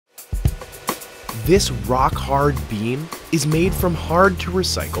This rock-hard beam is made from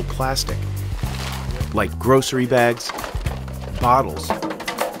hard-to-recycle plastic, like grocery bags, bottles,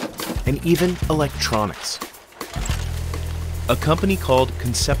 and even electronics. A company called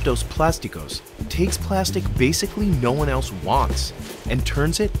Conceptos Plásticos takes plastic basically no one else wants and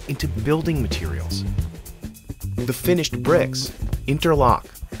turns it into building materials. The finished bricks interlock,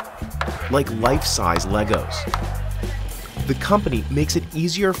 like life-size Legos. The company makes it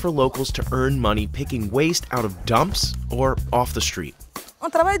easier for locals to earn money picking waste out of dumps or off the street.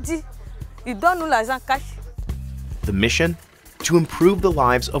 The mission? To improve the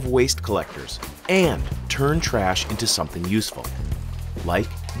lives of waste collectors and turn trash into something useful, like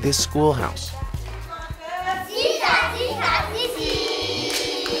this schoolhouse.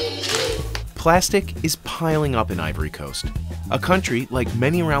 Plastic is piling up in Ivory Coast, a country, like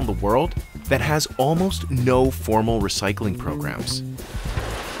many around the world, that has almost no formal recycling programs.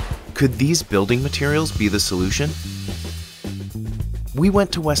 Could these building materials be the solution? We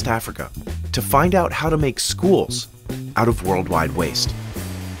went to West Africa to find out how to make schools out of worldwide waste.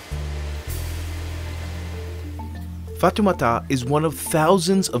 Fatoumata is one of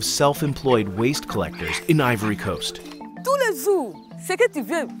thousands of self-employed waste collectors in Ivory Coast.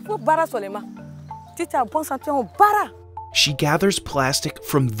 She gathers plastic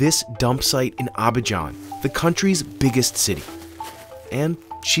from this dump site in Abidjan, the country's biggest city. And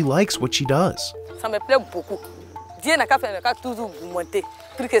she likes what she does.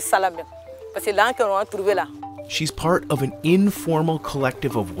 She's part of an informal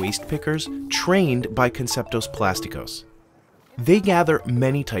collective of waste pickers trained by Conceptos Plásticos. They gather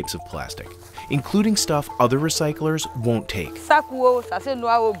many types of plastic, including stuff other recyclers won't take.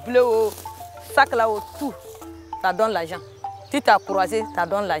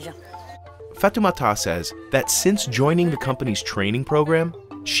 Fatoumata says that since joining the company's training program,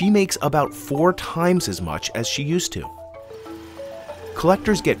 she makes about 4 times as much as she used to.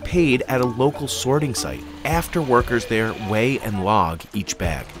 Collectors get paid at a local sorting site after workers there weigh and log each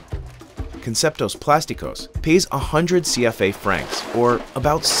bag. Conceptos Plásticos pays 100 CFA francs, or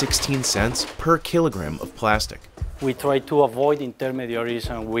about 16 cents per kilogram of plastic. We try to avoid intermediaries,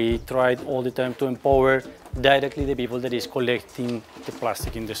 and we try all the time to empower directly the people that is collecting the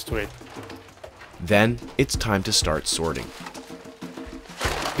plastic in the street. Then it's time to start sorting.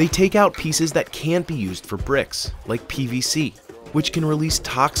 They take out pieces that can't be used for bricks, like PVC, which can release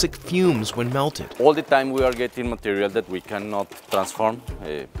toxic fumes when melted. All the time we are getting material that we cannot transform,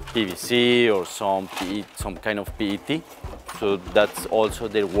 PVC or some kind of PET. So that's also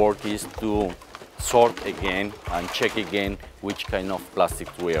the work is to sort again and check again which kind of plastic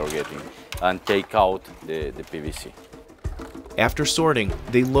we are getting and take out the PVC. After sorting,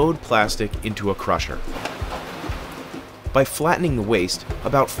 they load plastic into a crusher. By flattening the waste,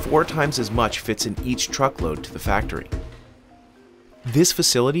 about 4 times as much fits in each truckload to the factory. This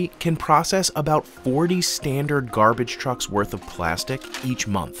facility can process about 40 standard garbage trucks worth of plastic each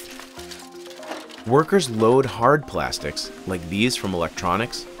month. Workers load hard plastics, like these from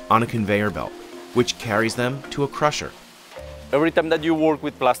electronics, on a conveyor belt, which carries them to a crusher. Every time that you work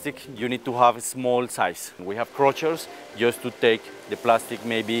with plastic, you need to have a small size. We have crushers just to take the plastic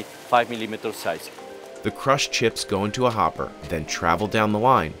maybe 5 millimeter size. The crushed chips go into a hopper, then travel down the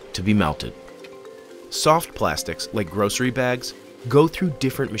line to be melted. Soft plastics, like grocery bags, go through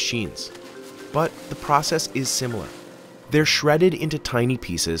different machines, but the process is similar. They're shredded into tiny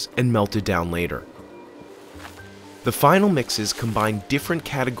pieces and melted down later. The final mixes combine different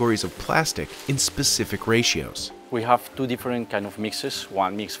categories of plastic in specific ratios. We have 2 different kind of mixes,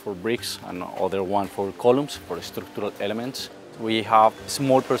 one mix for bricks and other one for columns, for structural elements. We have a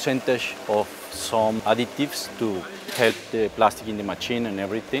small percentage of some additives to help the plastic in the machine and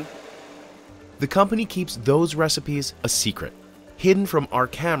everything. The company keeps those recipes a secret, hidden from our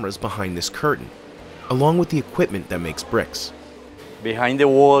cameras behind this curtain, along with the equipment that makes bricks. Behind the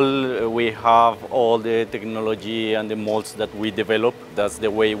wall, we have all the technology and the molds that we develop. That's the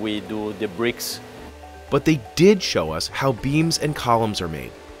way we do the bricks. But they did show us how beams and columns are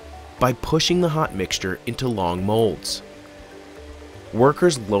made, by pushing the hot mixture into long molds.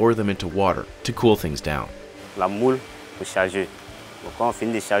 Workers lower them into water to cool things down. La moule pour charger. Quand on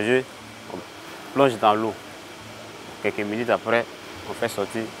finit de charger, on plonge dans l'eau. Quelques minutes après, on fait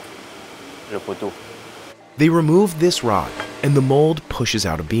sortir le poteau. They remove this rod, and the mold pushes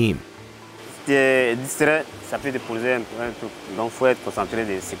out a beam. Si tu es distrait, ça peut te poser un truc. Donc, il faut être concentré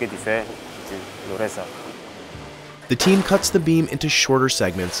de ce que tu fais. Le reste, ça. The team cuts the beam into shorter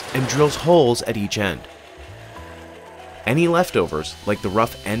segments and drills holes at each end. Any leftovers, like the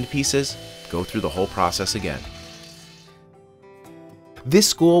rough end pieces, go through the whole process again. This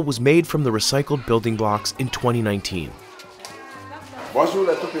school was made from the recycled building blocks in 2019. Bonjour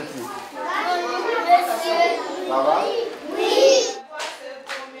les tout petits. Ça va?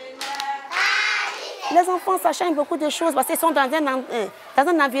 Les enfants, ça change beaucoup de choses parce qu'ils sont dans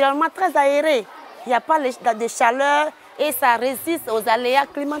un environnement très aéré. Il n'y a pas de chaleur et ça résiste aux aléas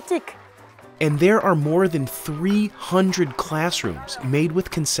climatiques. And there are more than 300 classrooms made with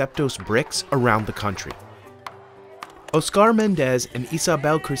Conceptos bricks around the country. Oscar Mendez and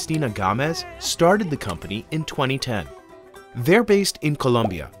Isabel Cristina Gomez started the company in 2010. They're based in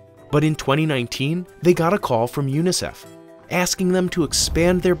Colombia, but in 2019, they got a call from UNICEF, asking them to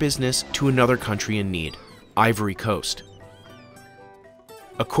expand their business to another country in need, Ivory Coast.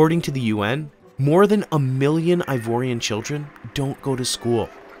 According to the UN, more than 1 million Ivorian children don't go to school.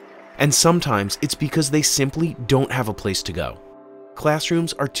 And sometimes it's because they simply don't have a place to go.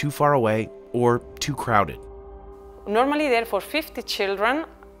 Classrooms are too far away or too crowded. Normally they're for 50 children,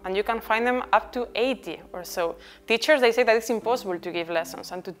 and you can find them up to 80 or so. Teachers, they say that it's impossible to give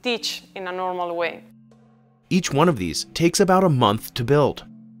lessons and to teach in a normal way. Each one of these takes about a month to build.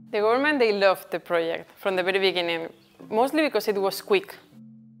 The government, they loved the project from the very beginning, mostly because it was quick.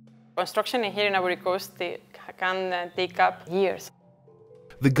 Construction here in Ivory Coast can take up years.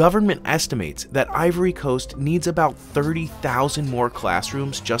 The government estimates that Ivory Coast needs about 30,000 more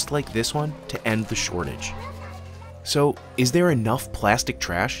classrooms just like this one to end the shortage. So, is there enough plastic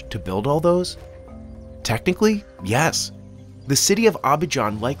trash to build all those? Technically, yes. The city of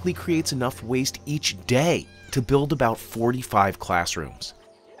Abidjan likely creates enough waste each day to build about 45 classrooms.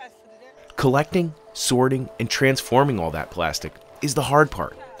 Collecting, sorting, and transforming all that plastic is the hard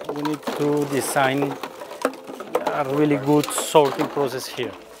part. We need to design a really good sorting process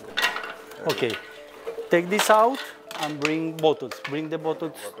here. Okay, take this out and bring bottles. Bring the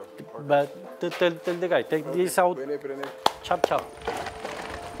bottles, but tell the guy, take this out, chop chop.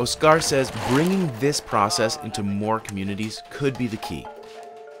 Oscar says bringing this process into more communities could be the key.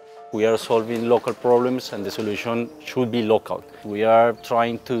 We are solving local problems and the solution should be local. We are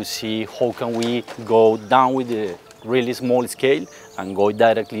trying to see how can we go down with the really small scale and go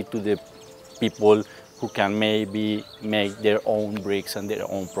directly to the people who can maybe make their own bricks and their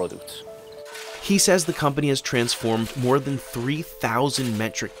own products. He says the company has transformed more than 3,000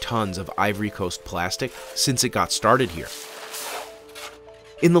 metric tons of Ivory Coast plastic since it got started here.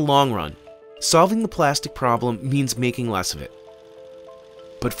 In the long run, solving the plastic problem means making less of it.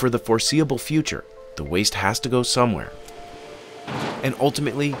 But for the foreseeable future, the waste has to go somewhere. And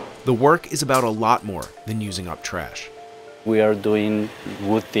ultimately, the work is about a lot more than using up trash. We are doing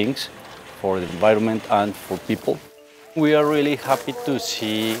good things for the environment and for people. We are really happy to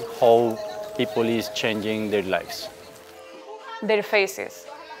see how people is changing their lives. Their faces,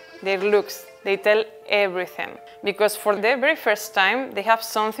 their looks, they tell everything. Because for the very first time, they have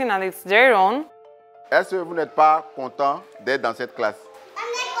something that is their own. Est-ce que vous n'êtes pas content d'être dans cette classe?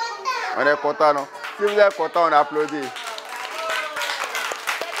 On est content, non? Si vous êtes content, on applaudit.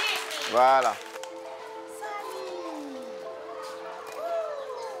 Voilà.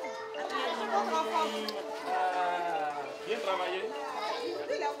 Bien travaillé.